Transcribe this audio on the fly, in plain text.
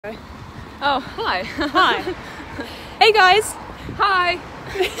Oh, hi. Hi. Hey guys. Hi.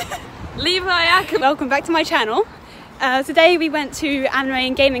 Levi. Welcome back to my channel. Today we went to Anime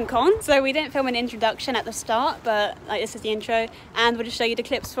and Gaming Con, so we didn't film an introduction at the start, but this is the intro, and we'll just show you the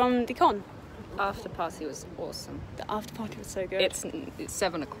clips from the con. After party was awesome. The after party was so good. It's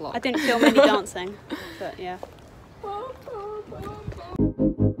 7 o'clock. I didn't film any dancing, but yeah.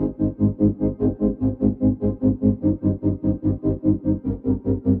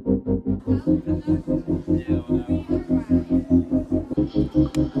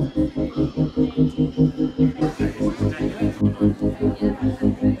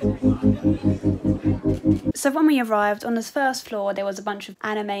 So when we arrived, on this first floor there was a bunch of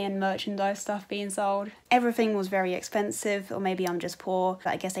anime and merchandise stuff being sold. Everything was very expensive, or maybe I'm just poor,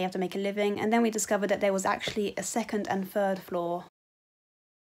 but I guess they have to make a living. And then we discovered that there was actually a second and third floor.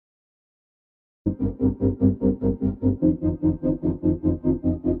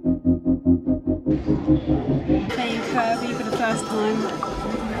 Playing Kirby for the first time.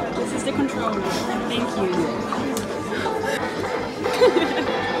 This is the controller. Thank you.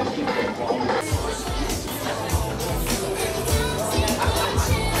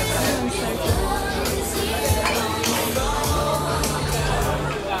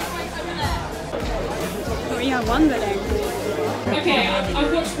 Okay,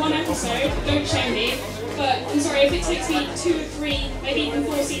 I've watched one episode, don't show me, but I'm sorry if it takes me 2, 3, maybe even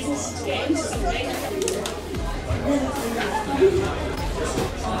 4 seasons to get into something.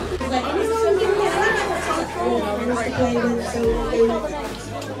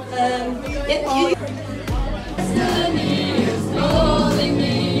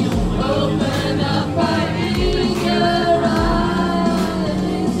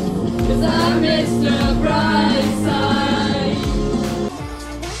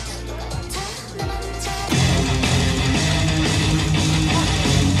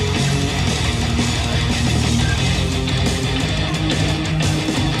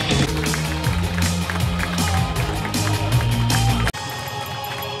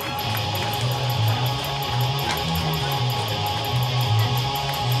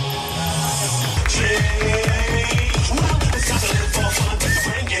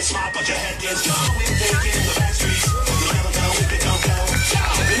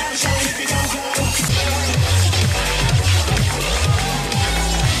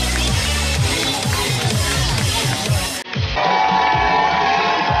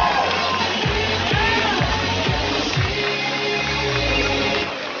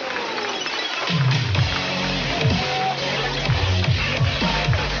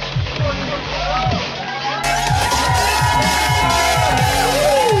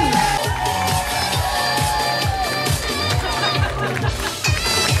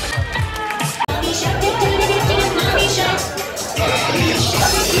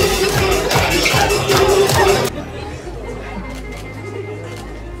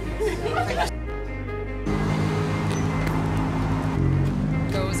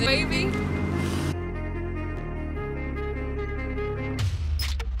 Goes it, baby.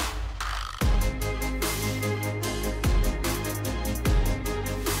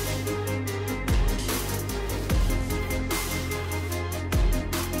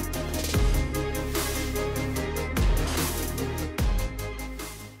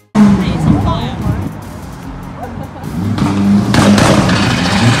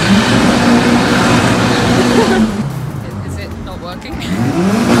 Is it not working?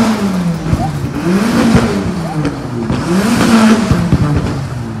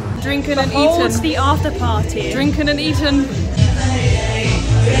 Drinking and eating. It's the after party. Drinking and eating.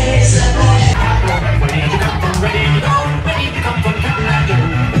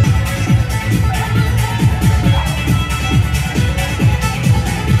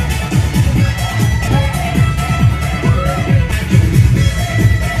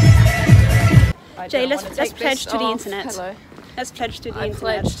 Jay, let's pledge to the internet. Hello. Let's pledge to the I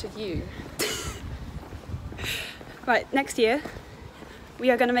internet. pledge to you. Right, next year we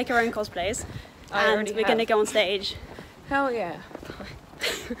are going to make our own cosplays, and we're going to go on stage. Hell yeah.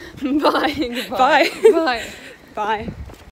 Bye. Bye. Bye. Bye.